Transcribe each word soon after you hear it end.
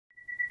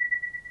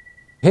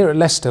Here at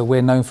Leicester,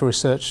 we're known for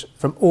research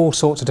from all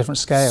sorts of different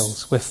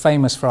scales. We're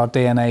famous for our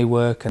DNA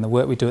work and the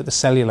work we do at the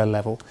cellular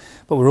level,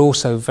 but we're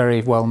also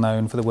very well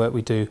known for the work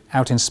we do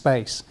out in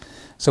space.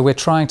 So we're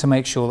trying to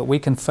make sure that we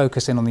can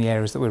focus in on the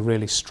areas that we're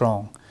really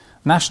strong.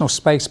 National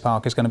Space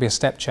Park is going to be a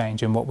step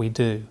change in what we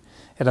do.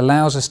 It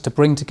allows us to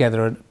bring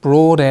together a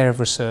broad area of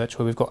research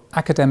where we've got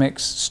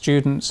academics,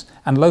 students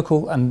and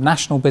local and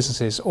national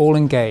businesses all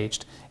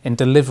engaged in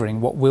delivering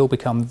what will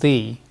become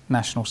the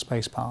National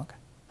Space Park.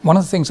 One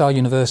of the things our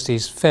university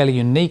is fairly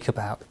unique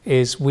about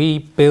is we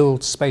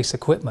build space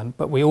equipment,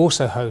 but we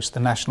also host the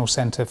National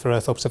Centre for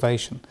Earth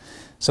Observation.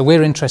 So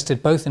we're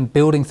interested both in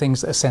building things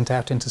that are sent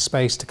out into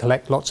space to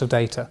collect lots of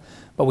data,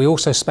 but we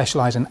also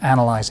specialise in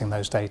analysing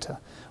those data.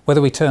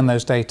 Whether we turn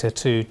those data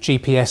to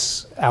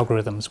GPS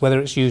algorithms, whether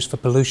it's used for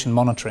pollution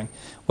monitoring,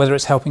 whether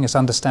it's helping us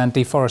understand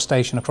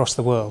deforestation across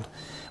the world,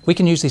 we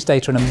can use these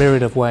data in a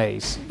myriad of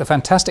ways. The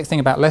fantastic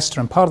thing about Leicester,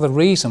 and part of the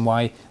reason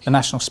why the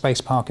National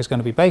Space Park is going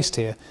to be based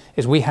here,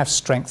 is we have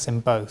strengths in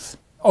both.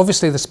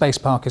 Obviously the Space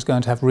Park is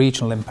going to have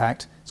regional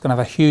impact. It's going to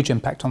have a huge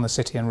impact on the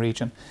city and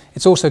region.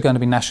 It's also going to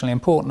be nationally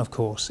important, of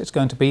course. It's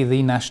going to be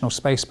the National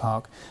Space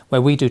Park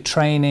where we do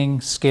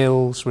training,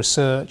 skills,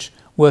 research,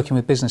 working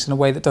with business in a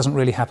way that doesn't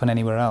really happen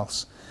anywhere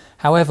else.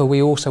 However,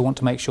 we also want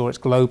to make sure it's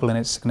global in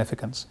its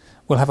significance.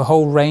 We'll have a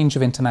whole range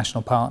of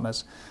international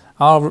partners.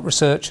 Our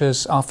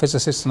researchers, our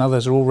physicists and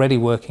others are already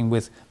working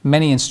with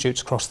many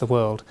institutes across the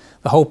world.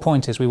 The whole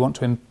point is we want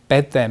to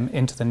embed them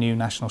into the new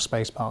National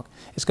Space Park.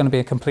 It's going to be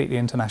a completely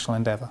international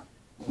endeavour.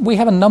 We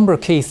have a number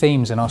of key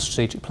themes in our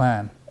strategic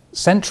plan.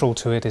 Central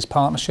to it is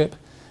partnership.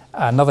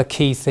 Another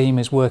key theme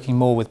is working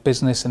more with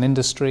business and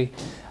industry.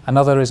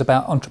 Another is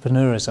about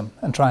entrepreneurism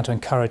and trying to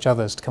encourage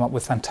others to come up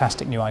with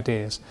fantastic new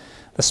ideas.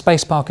 The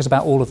Space Park is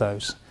about all of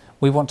those.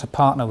 We want to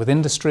partner with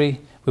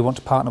industry, we want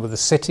to partner with the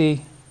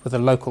city, with the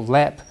local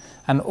LEP,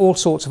 and all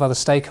sorts of other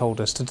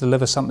stakeholders to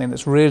deliver something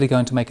that's really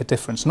going to make a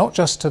difference, not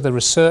just to the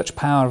research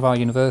power of our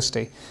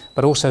university,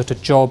 but also to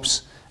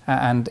jobs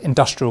and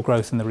industrial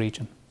growth in the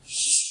region.